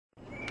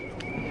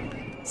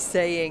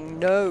Saying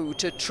no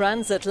to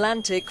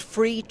transatlantic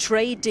free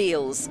trade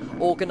deals.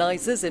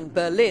 Organisers in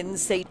Berlin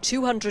say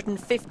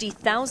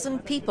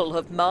 250,000 people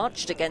have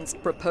marched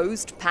against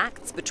proposed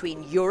pacts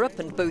between Europe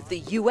and both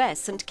the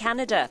US and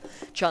Canada.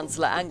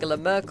 Chancellor Angela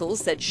Merkel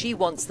said she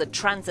wants the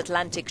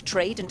transatlantic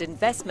trade and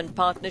investment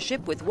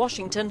partnership with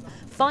Washington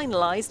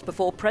finalised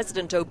before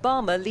President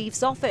Obama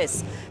leaves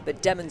office.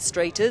 But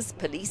demonstrators,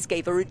 police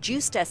gave a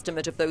reduced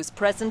estimate of those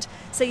present,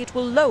 say it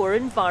will lower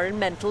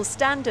environmental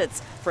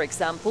standards. For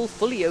example,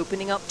 fully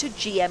opening up to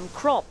GM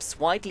crops,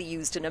 widely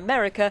used in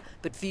America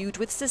but viewed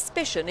with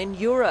suspicion in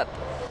Europe.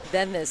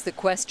 Then there's the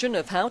question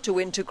of how to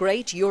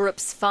integrate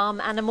Europe's farm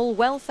animal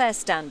welfare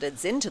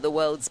standards into the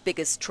world's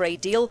biggest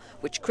trade deal,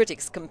 which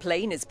critics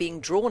complain is being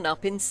drawn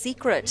up in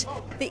secret.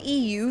 The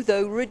EU,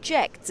 though,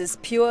 rejects as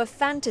pure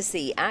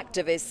fantasy.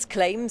 Activists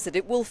claims that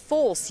it will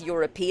force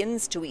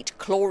Europeans to eat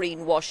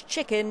chlorine-washed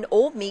chicken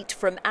or meat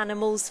from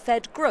animals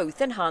fed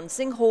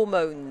growth-enhancing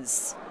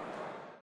hormones.